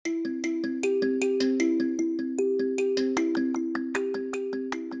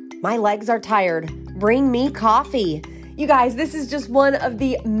My legs are tired. Bring me coffee. You guys, this is just one of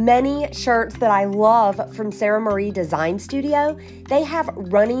the many shirts that I love from Sarah Marie Design Studio. They have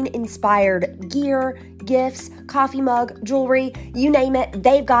running-inspired gear, gifts, coffee mug, jewelry, you name it,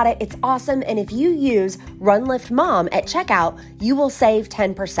 they've got it. It's awesome. And if you use Run Lift Mom at checkout, you will save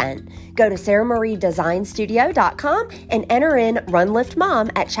 10%. Go to sarahmarieDesignStudio.com and enter in Run Lift Mom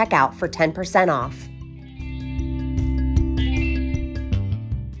at checkout for 10% off.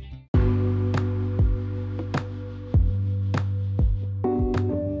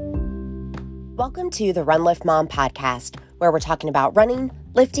 Welcome to the Run Lift Mom podcast, where we're talking about running,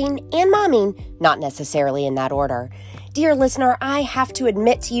 lifting, and momming, not necessarily in that order. Dear listener, I have to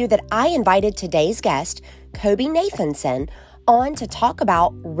admit to you that I invited today's guest, Kobe Nathanson, on to talk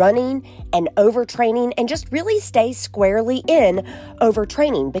about running and overtraining and just really stay squarely in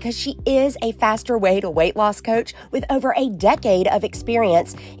overtraining because she is a faster way to weight loss coach with over a decade of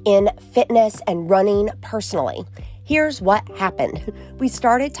experience in fitness and running personally. Here's what happened. We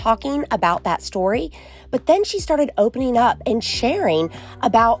started talking about that story, but then she started opening up and sharing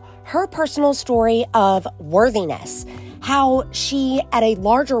about her personal story of worthiness, how she at a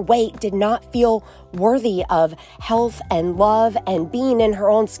larger weight did not feel worthy of health and love and being in her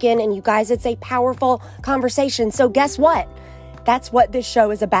own skin. And you guys, it's a powerful conversation. So guess what? That's what this show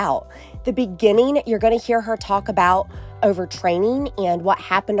is about. The beginning, you're going to hear her talk about overtraining and what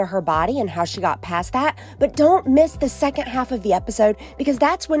happened to her body and how she got past that. But don't miss the second half of the episode because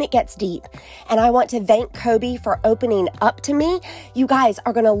that's when it gets deep. And I want to thank Kobe for opening up to me. You guys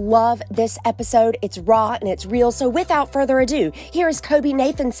are going to love this episode. It's raw and it's real. So without further ado, here is Kobe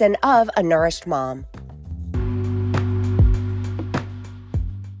Nathanson of A Nourished Mom.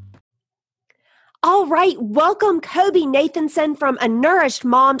 All right, welcome Kobe Nathanson from A Nourished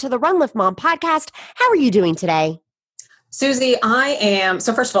Mom to the Run Lift Mom podcast. How are you doing today? Susie,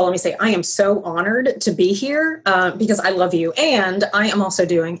 so first of all, let me say I am so honored to be here because I love you and I am also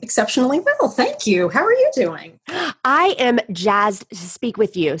doing exceptionally well. Thank you. How are you doing? I am jazzed to speak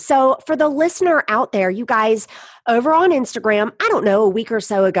with you. So for the listener out there, you guys, over on Instagram, I don't know, a week or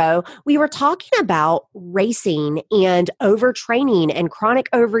so ago, we were talking about racing and overtraining and chronic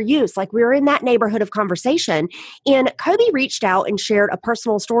overuse. Like we were in that neighborhood of conversation. And Kobe reached out and shared a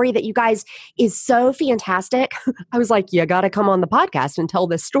personal story that you guys is so fantastic. I was like, you got to come on the podcast and tell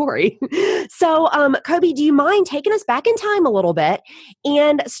this story. So Kobe, do you mind taking us back in time a little bit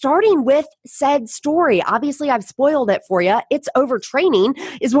and starting with said story? Obviously, I've spoiled it for you. It's overtraining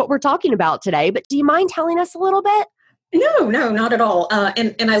is what we're talking about today. But do you mind telling us a little bit? No, not at all.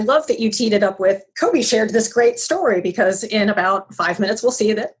 And I love that you teed it up with Kobe shared this great story because in about 5 minutes, we'll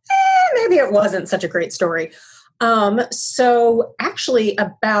see that maybe it wasn't such a great story. So actually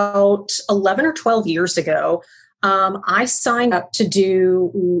about 11 or 12 years ago, I signed up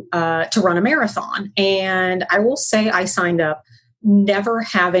to run a marathon. And I will say I signed up never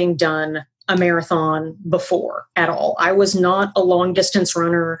having done a marathon before at all. I was not a long distance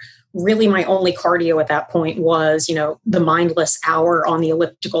runner. Really, my only cardio at that point was, the mindless hour on the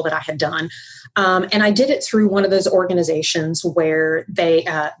elliptical that I had done. And I did it through one of those organizations where they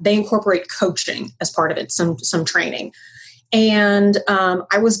incorporate coaching as part of it, some training. And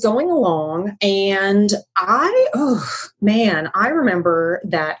I was going along and I remember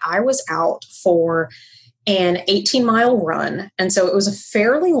that I was out for an 18-mile run. And so it was a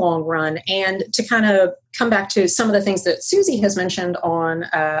fairly long run. And to kind of come back to some of the things that Susie has mentioned on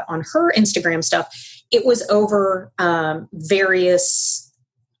her Instagram stuff, it was over various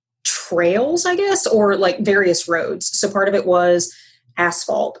trails, I guess, or like various roads. So part of it was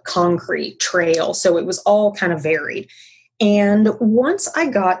asphalt, concrete, trail. So it was all kind of varied. And once I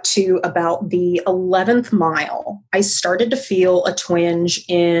got to about the 11th mile, I started to feel a twinge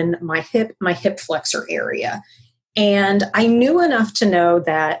in my hip flexor area. And I knew enough to know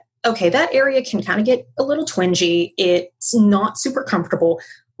that, okay, that area can kind of get a little twingy. It's not super comfortable.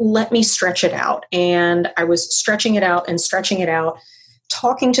 Let me stretch it out. And I was stretching it out,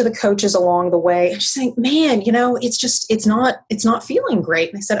 talking to the coaches along the way, just saying, man, it's not feeling great.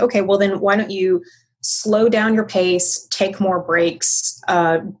 And I said, okay, well then why don't you slow down your pace, take more breaks,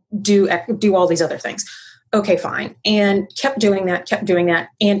 do all these other things. Okay, fine. And kept doing that.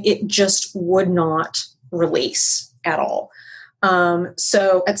 And it just would not release at all.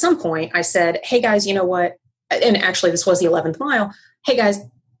 So at some point I said, hey guys, you know what? And actually this was the 11th mile. Hey guys,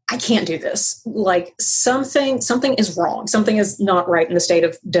 I can't do this. Like something is wrong. Something is not right in the state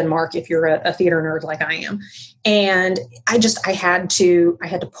of Denmark if you're a theater nerd like I am. And I had to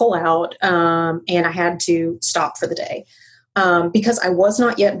pull out and I had to stop for the day because I was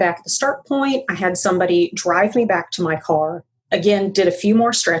not yet back at the start point. I had somebody drive me back to my car again, did a few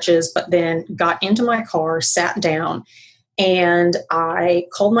more stretches, but then got into my car, sat down, and I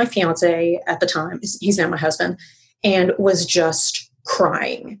called my fiance at the time, he's now my husband, and was just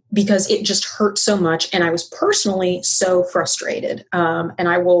crying because it just hurt so much. And I was personally so frustrated. And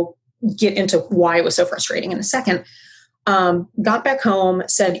I will get into why it was so frustrating in a second. Got back home,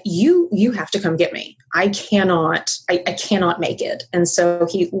 said, you have to come get me. I cannot make it. And so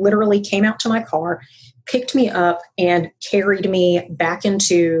he literally came out to my car, picked me up, and carried me back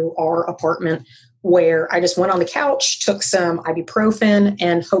into our apartment, where I just went on the couch, took some ibuprofen,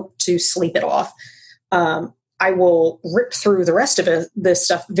 and hoped to sleep it off. I will rip through the rest of this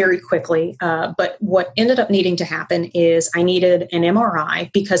stuff very quickly. But what ended up needing to happen is I needed an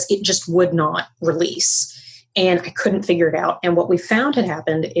MRI because it just would not release. And I couldn't figure it out. And what we found had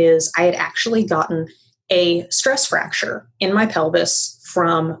happened is I had actually gotten a stress fracture in my pelvis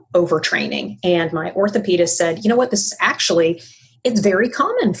from overtraining. And my orthopedist said, you know what, it's very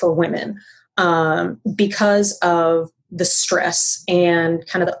common for women because of the stress and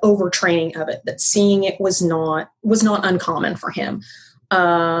kind of the overtraining of it, that seeing it was not uncommon for him.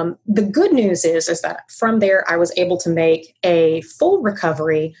 The good news is that from there, I was able to make a full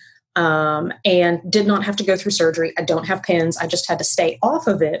recovery and did not have to go through surgery. I don't have pins. I just had to stay off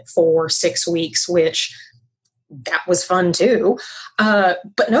of it for 6 weeks, which that was fun too.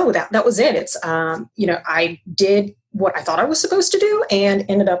 But no, that was it. It's, I did what I thought I was supposed to do and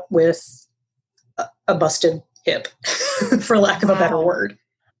ended up with a busted hip, for lack of a better word.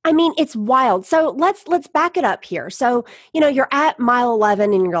 I mean, it's wild. So let's back it up here. So, you're at mile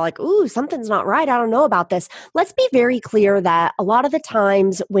 11 and you're like, ooh, something's not right. I don't know about this. Let's be very clear that a lot of the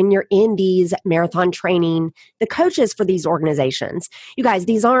times when you're in these marathon training, the coaches for these organizations, you guys,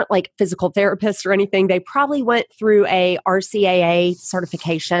 these aren't like physical therapists or anything. They probably went through a RCAA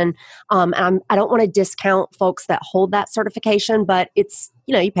certification. And I don't want to discount folks that hold that certification, but it's,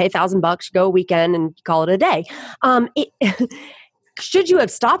 you pay $1,000, you go a weekend and call it a day. Should you have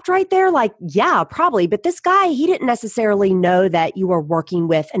stopped right there? Like, yeah, probably. But this guy, he didn't necessarily know that you were working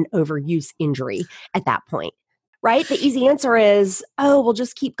with an overuse injury at that point, right? The easy answer is, oh, well,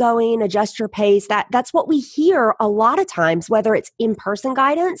 just keep going, adjust your pace. That's what we hear a lot of times, whether it's in-person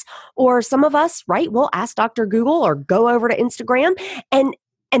guidance or some of us, right? We'll ask Dr. Google or go over to Instagram and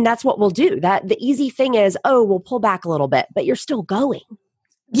that's what we'll do. That the easy thing is, oh, we'll pull back a little bit, but you're still going.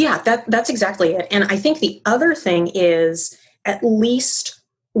 Yeah, that's exactly it. And I think the other thing is, at least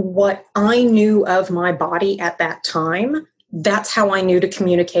what I knew of my body at that time, that's how I knew to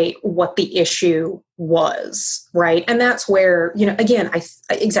communicate what the issue was, right? And that's where, again,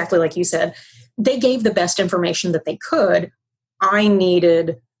 exactly like you said, they gave the best information that they could. I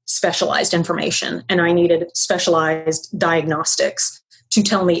needed specialized information and I needed specialized diagnostics to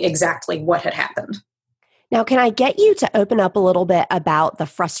tell me exactly what had happened. Now, can I get you to open up a little bit about the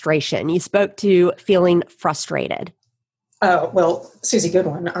frustration? You spoke to feeling frustrated. Oh, well, Susie, good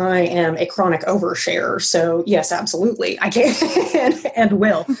one. I am a chronic oversharer. So yes, absolutely. I can and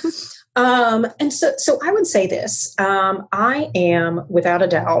will. And so I would say this, I am without a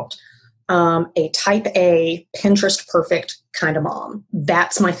doubt, a type A Pinterest perfect kind of mom.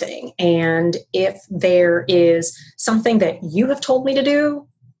 That's my thing. And if there is something that you have told me to do,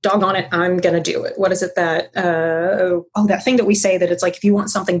 doggone it, I'm going to do it. What is it that, that thing that we say that it's like, if you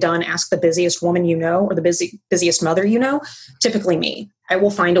want something done, ask the busiest woman you know, or the busiest mother you know, typically me. I will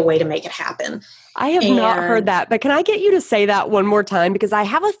find a way to make it happen. I have not heard that, but can I get you to say that one more time? Because I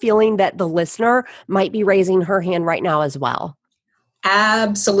have a feeling that the listener might be raising her hand right now as well.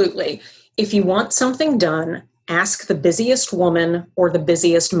 Absolutely. If you want something done, ask the busiest woman or the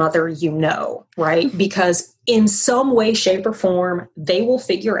busiest mother you know, right? Because in some way, shape, or form, they will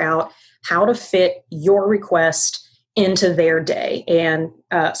figure out how to fit your request into their day. And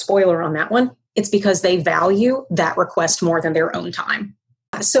spoiler on that one, it's because they value that request more than their own time.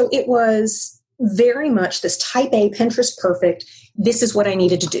 So it was very much this type A Pinterest perfect. This is what I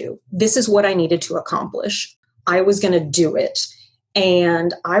needed to do. This is what I needed to accomplish. I was going to do it.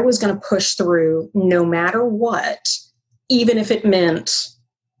 And I was going to push through no matter what, even if it meant,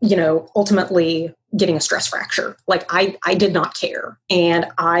 ultimately getting a stress fracture. Like I did not care. And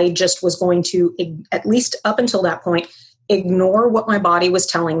I just was going to, at least up until that point, ignore what my body was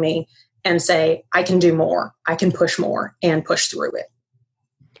telling me and say, I can do more, I can push more, and push through it.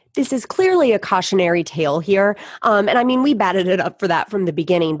 This is clearly a cautionary tale here. And I mean, we batted it up for that from the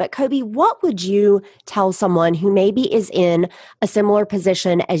beginning. But Kobe, what would you tell someone who maybe is in a similar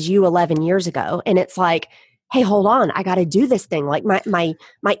position as you 11 years ago? And it's like, hey, hold on, I got to do this thing. Like my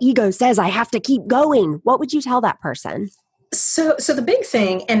ego says I have to keep going. What would you tell that person? So the big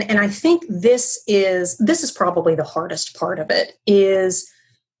thing, and I think this is probably the hardest part of it, is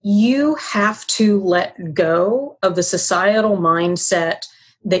you have to let go of the societal mindset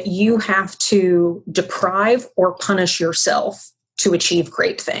that you have to deprive or punish yourself to achieve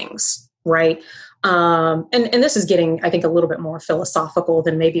great things, right? And this is getting, I think, a little bit more philosophical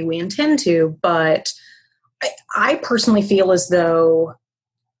than maybe we intend to, but I personally feel as though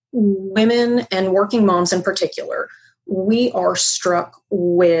women and working moms in particular, we are struck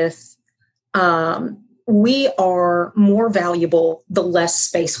with, we are more valuable the less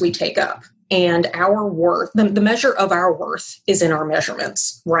space we take up. And our worth, the measure of our worth is in our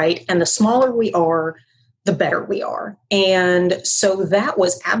measurements, right? And the smaller we are, the better we are. And so that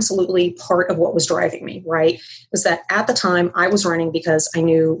was absolutely part of what was driving me, right? Was that at the time I was running because I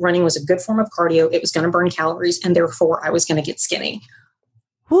knew running was a good form of cardio. It was going to burn calories, and therefore I was going to get skinny.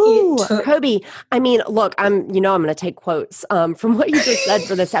 Ooh, Coby. I mean, look, I'm going to take quotes from what you just said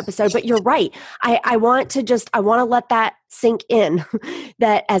for this episode, but you're right. I want to let that sink in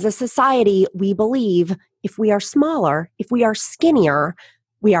that as a society, we believe if we are smaller, if we are skinnier,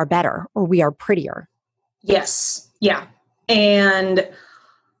 we are better or we are prettier. Yes. Yeah. And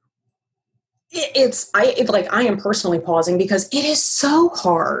I am personally pausing because it is so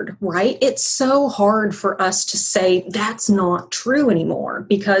hard, right? It's so hard for us to say that's not true anymore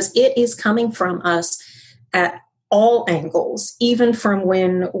because it is coming from us at all angles, even from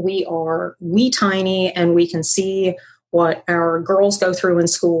when we are wee tiny and we can see what our girls go through in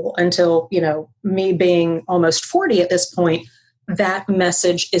school until, me being almost 40 at this point, that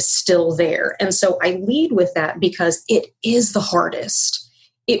message is still there. And so I lead with that because it is the hardest.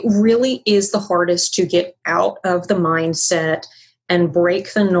 It really is the hardest to get out of the mindset and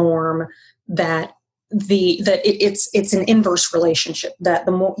break the norm that it's an inverse relationship, that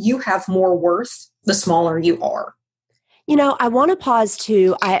the more you have more worth, the smaller you are. I want to pause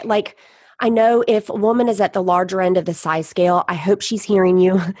too. I know if a woman is at the larger end of the size scale, I hope she's hearing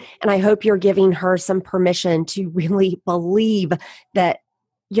you, and I hope you're giving her some permission to really believe that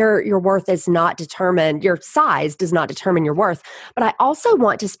your worth is not determined, your size does not determine your worth. But I also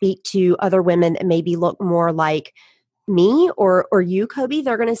want to speak to other women that maybe look more like me or you, Coby.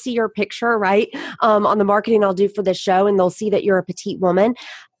 They're going to see your picture, right, on the marketing I'll do for this show, and they'll see that you're a petite woman.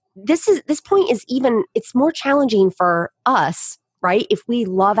 This point is it's more challenging for us, right? If we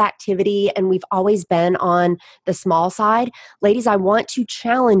love activity and we've always been on the small side. Ladies, I want to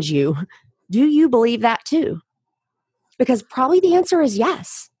challenge you. Do you believe that too? Because probably the answer is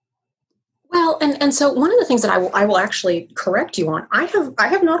yes. Well, and so one of the things that I will actually correct you on, I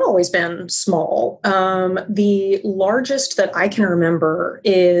have not always been small. The largest that I can remember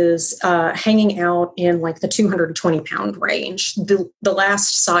is hanging out in like the 220 pound range. The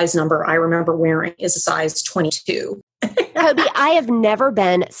last size number I remember wearing is a size 22. Coby, I have never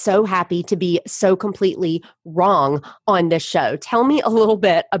been so happy to be so completely wrong on this show. Tell me a little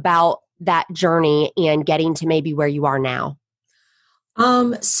bit about that journey and getting to maybe where you are now.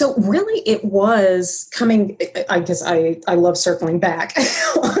 So really it was coming, I guess I love circling back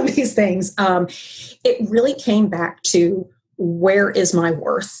on these things. It really came back to where is my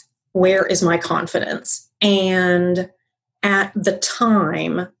worth? Where is my confidence? And at the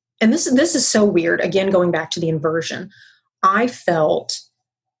time, and this is so weird, again, going back to the inversion, I felt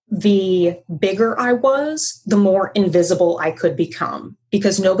the bigger I was, the more invisible I could become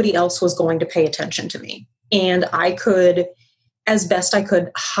because nobody else was going to pay attention to me. And I could, as best I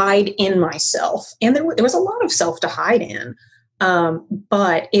could, hide in myself. And there was a lot of self to hide in.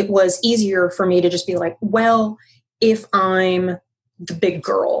 But it was easier for me to just be like, well, if I'm the big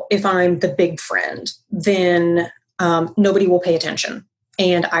girl, if I'm the big friend, then nobody will pay attention.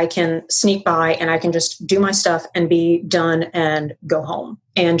 And I can sneak by and I can just do my stuff and be done and go home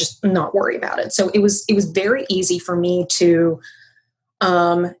and just not worry about it. So it was very easy for me to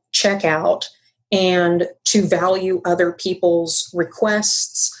check out and to value other people's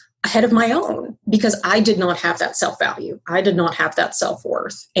requests ahead of my own because I did not have that self-value. I did not have that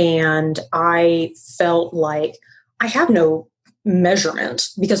self-worth. And I felt like I have no measurement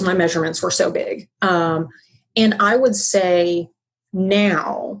because my measurements were so big. And I would say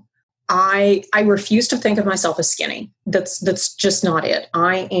now I refuse to think of myself as skinny. That's just not it.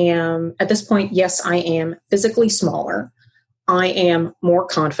 I am, at this point, yes, I am physically smaller. I am more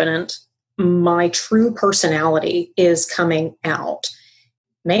confident. My true personality is coming out.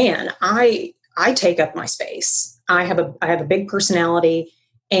 Man, I take up my space. I have a big personality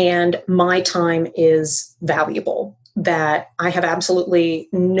and my time is valuable. That I have absolutely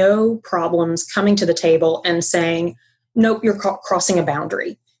no problems coming to the table and saying, nope, you're crossing a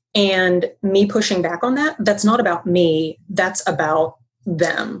boundary. And me pushing back on that, that's not about me. That's about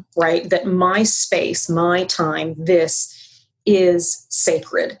them, right? That my space, my time, this is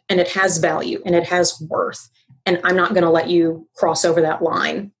sacred and it has value and it has worth. And I'm not going to let you cross over that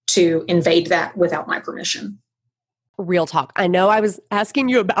line to invade that without my permission. Real talk. I know I was asking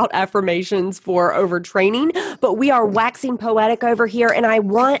you about affirmations for overtraining, but we are waxing poetic over here. And I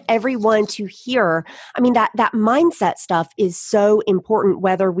want everyone to hear, I mean, that mindset stuff is so important,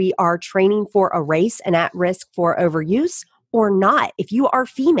 whether we are training for a race and at risk for overuse or not. If you are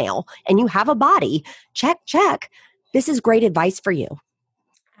female and you have a body, check. This is great advice for you.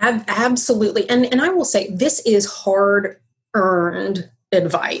 Absolutely. And I will say, this is hard earned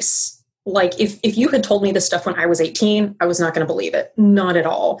advice. Like if you had told me this stuff when I was 18, I was not going to believe it. Not at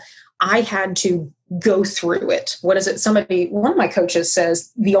all. I had to go through it. What is it? One of my coaches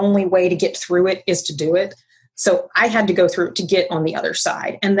says the only way to get through it is to do it. So I had to go through it to get on the other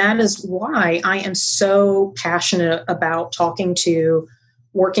side. And that is why I am so passionate about talking to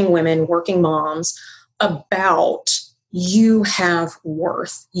working women, working moms about you have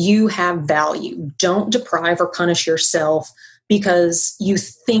worth, you have value. Don't deprive or punish yourself because you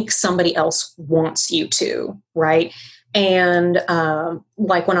think somebody else wants you to, right? And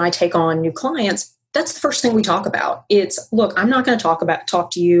like when I take on new clients, that's the first thing we talk about. It's, look, I'm not going to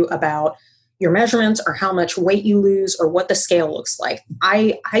talk to you about your measurements or how much weight you lose or what the scale looks like.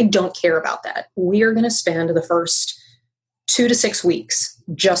 I don't care about that. We are going to spend the first 2 to 6 weeks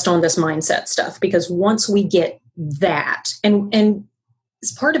just on this mindset stuff, because once we get that, and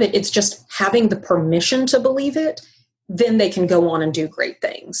as part of it, it's just having the permission to believe it, then they can go on and do great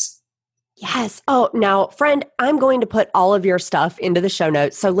things. Yes. Oh, now, friend, I'm going to put all of your stuff into the show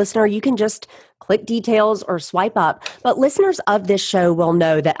notes. So listener, you can just click details or swipe up. But listeners of this show will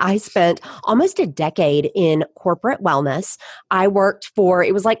know that I spent almost a decade in corporate wellness. I worked for,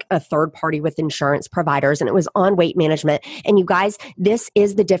 it was like a third party with insurance providers, and it was on weight management. And you guys, this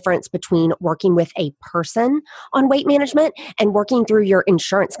is the difference between working with a person on weight management and working through your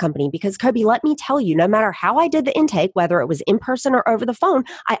insurance company. Because Kobe, let me tell you, no matter how I did the intake, whether it was in person or over the phone,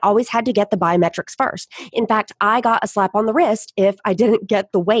 I always had to get the biometrics first. In fact, I got a slap on the wrist if I didn't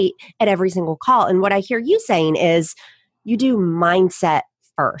get the weight at every single call. And what I hear you saying is you do mindset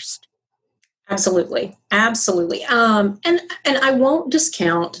first. Absolutely. Absolutely. And I won't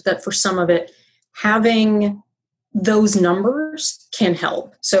discount that for some of it, having those numbers can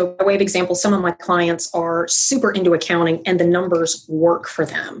help. So by way of example, some of my clients are super into accounting and the numbers work for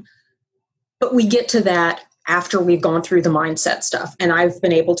them. But we get to that after we've gone through the mindset stuff. And I've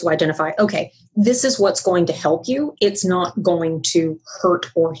been able to identify, okay, this is what's going to help you. It's not going to hurt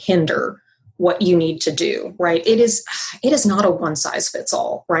or hinder what you need to do, right? It is not a one size fits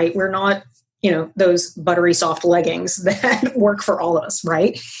all, right? We're not, those buttery soft leggings that work for all of us,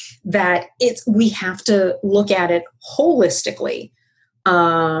 right? We have to look at it holistically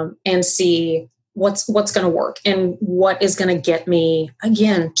and see what's going to work and what is going to get me,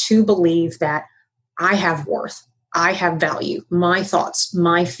 again, to believe that I have worth, I have value, my thoughts,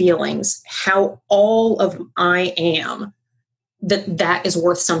 my feelings, how all of I am, that is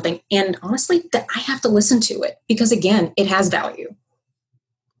worth something. And honestly, that I have to listen to it because, again, it has value.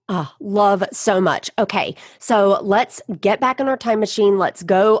 Oh, love so much. Okay, so let's get back in our time machine. Let's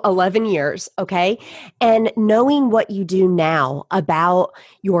go 11 years, okay? And knowing what you do now about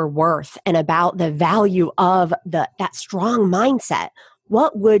your worth and about the value of that strong mindset,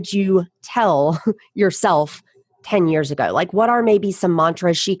 what would you tell yourself 10 years ago? Like, what are maybe some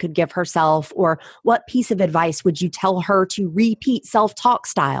mantras she could give herself, or what piece of advice would you tell her to repeat self-talk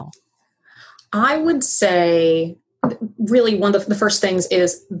style? I would say really one of the first things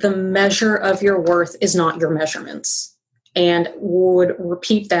is the measure of your worth is not your measurements, and would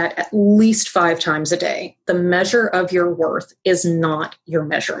repeat that at least 5 times a day. The measure of your worth is not your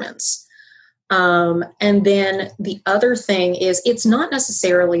measurements. And then the other thing is, it's not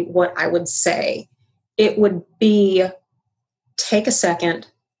necessarily what I would say. It would be take a second,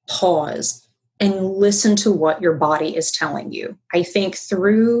 pause, and listen to what your body is telling you. I think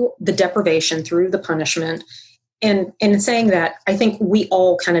through the deprivation, through the punishment, and in saying that, I think we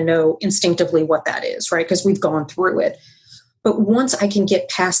all kind of know instinctively what that is, right? Because we've gone through it. But once I can get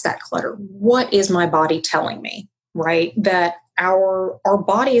past that clutter, what is my body telling me, right? That our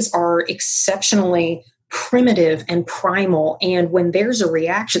bodies are exceptionally primitive and primal. And when there's a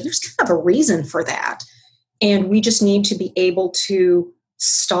reaction, there's kind of a reason for that. And we just need to be able to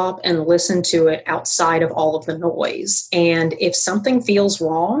stop and listen to it outside of all of the noise. And if something feels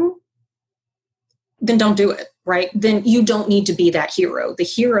wrong, then don't do it, right? Then you don't need to be that hero. The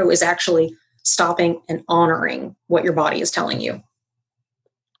hero is actually stopping and honoring what your body is telling you.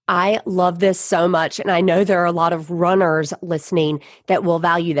 I love this so much. And I know there are a lot of runners listening that will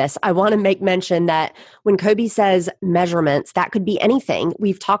value this. I want to make mention that when Kobe says measurements, that could be anything.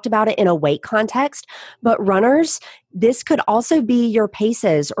 We've talked about it in a weight context, but runners, this could also be your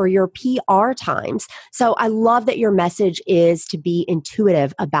paces or your PR times. So I love that your message is to be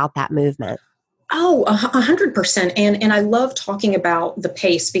intuitive about that movement. Oh, 100%. And I love talking about the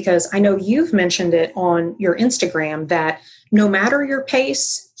pace because I know you've mentioned it on your Instagram that no matter your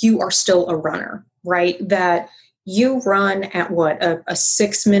pace, you are still a runner, right? That you run at what, a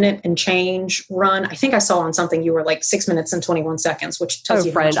 6 minute and change run. I think I saw on something you were like 6 minutes and 21 seconds, which tells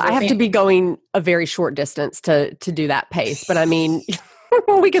you how much I have to be going a very short distance to do that pace. But I mean,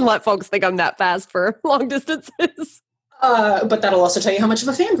 we can let folks think I'm that fast for long distances. But that'll also tell you how much of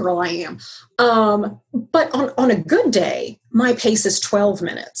a fangirl I am. But on a good day, my pace is 12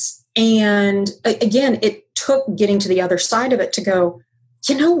 minutes. And again, it took getting to the other side of it to go,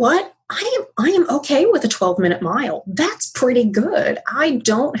 you know what? I am okay with a 12-minute mile. That's pretty good. I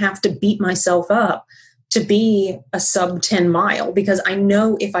don't have to beat myself up to be a sub 10 mile because I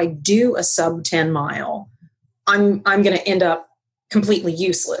know if I do a sub 10 mile, I'm going to end up completely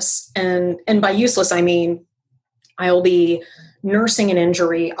useless. And by useless, I mean, I'll be nursing an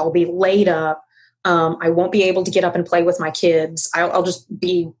injury. I'll be laid up. I won't be able to get up and play with my kids. I'll just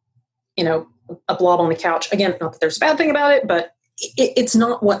be, a blob on the couch. Again, not that there's a bad thing about it, but it's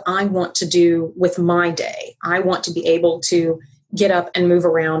not what I want to do with my day. I want to be able to get up and move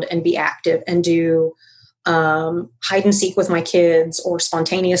around and be active and do hide and seek with my kids or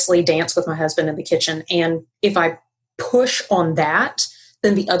spontaneously dance with my husband in the kitchen. And if I push on that,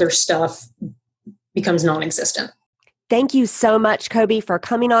 then the other stuff becomes non-existent. Thank you so much, Kobe, for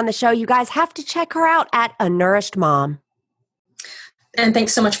coming on the show. You guys have to check her out at A Nourished Mom. And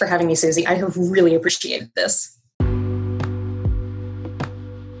thanks so much for having me, Susie. I have really appreciated this.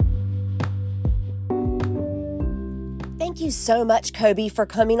 Thank you so much, Kobe, for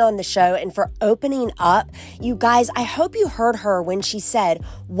coming on the show and for opening up. You guys, I hope you heard her when she said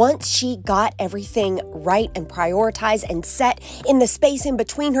once she got everything right and prioritized and set in the space in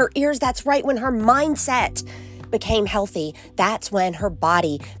between her ears, that's right when her mindset became healthy. That's when her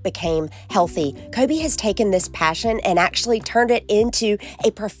body became healthy. Kobe has taken this passion and actually turned it into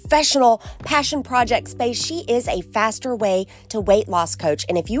a professional passion project space. She is a faster way to weight loss coach.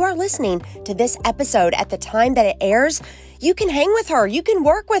 And if you are listening to this episode at the time that it airs, you can hang with her. You can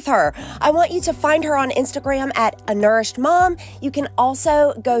work with her. I want you to find her on Instagram at A Nourished Mom. You can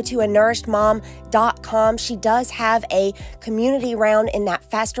also go to anourishedmom.com. She does have a community round in that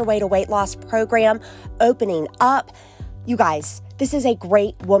Faster Way to Weight Loss program opening up. You guys, this is a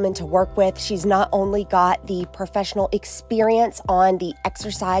great woman to work with. She's not only got the professional experience on the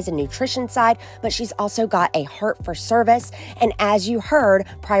exercise and nutrition side, but she's also got a heart for service. And as you heard,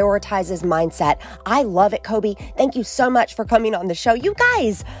 prioritizes mindset. I love it, Kobe. Thank you so much for coming on the show. You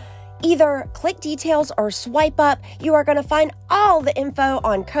guys, either click details or swipe up. You are going to find all the info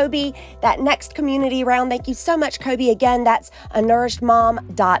on Kobe, that next community round. Thank you so much, Kobe. Again, that's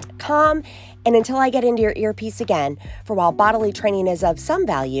anourishedmom.com. And until I get into your earpiece again, for while bodily training is of some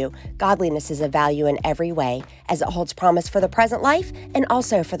value, godliness is of value in every way, as it holds promise for the present life and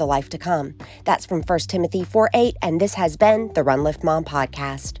also for the life to come. That's from 1 Timothy 4:8, and this has been the Run Lift Mom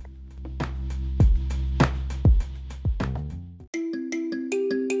podcast.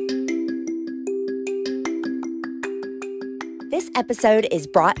 This episode is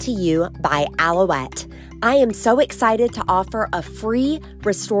brought to you by Aloette. I am so excited to offer a free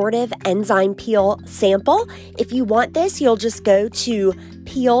restorative enzyme peel sample. If you want this, you'll just go to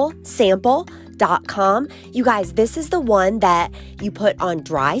peelsample.com. You guys, this is the one that you put on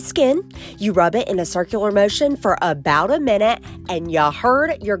dry skin. You rub it in a circular motion for about a minute, and you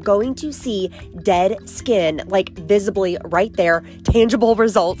heard you're going to see dead skin, like visibly right there, tangible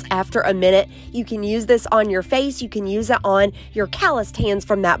results after a minute. You can use this on your face. You can use it on your calloused hands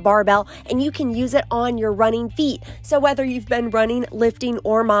from that barbell, and you can use it on your running feet. So whether you've been running, lifting,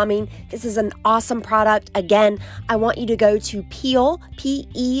 or momming, this is an awesome product. Again, I want you to go to Peel,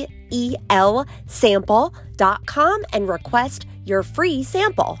 P-E-E-L, sample.com and request your free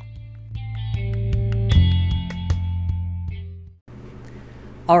sample.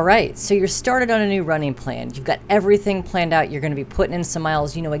 All right, so you're started on a new running plan. You've got everything planned out. You're going to be putting in some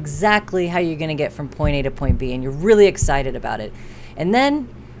miles. You know exactly how you're going to get from point A to point B, and you're really excited about it. And then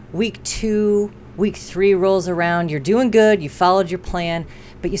week 2, week 3 rolls around. You're doing good. You followed your plan,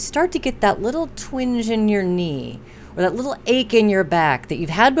 but you start to get that little twinge in your knee or that little ache in your back that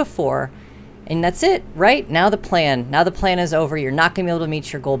you've had before, And that's it, right? Now the plan is over. You're not going to be able to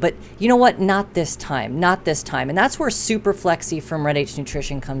meet your goal. But you know what? Not this time. And that's where Super Flexi from Red H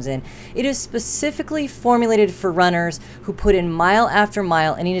Nutrition comes in. It is specifically formulated for runners who put in mile after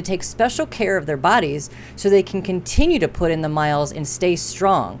mile and need to take special care of their bodies so they can continue to put in the miles and stay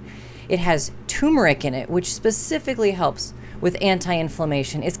strong. It has turmeric in it, which specifically helps with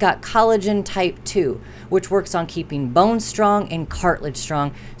anti-inflammation. It's got collagen type 2, which works on keeping bones strong and cartilage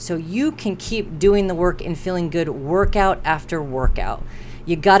strong, so you can keep doing the work and feeling good workout after workout.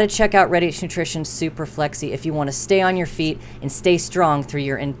 You got to check out Red H Nutrition Super Flexi if you want to stay on your feet and stay strong through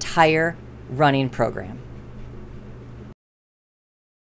your entire running program.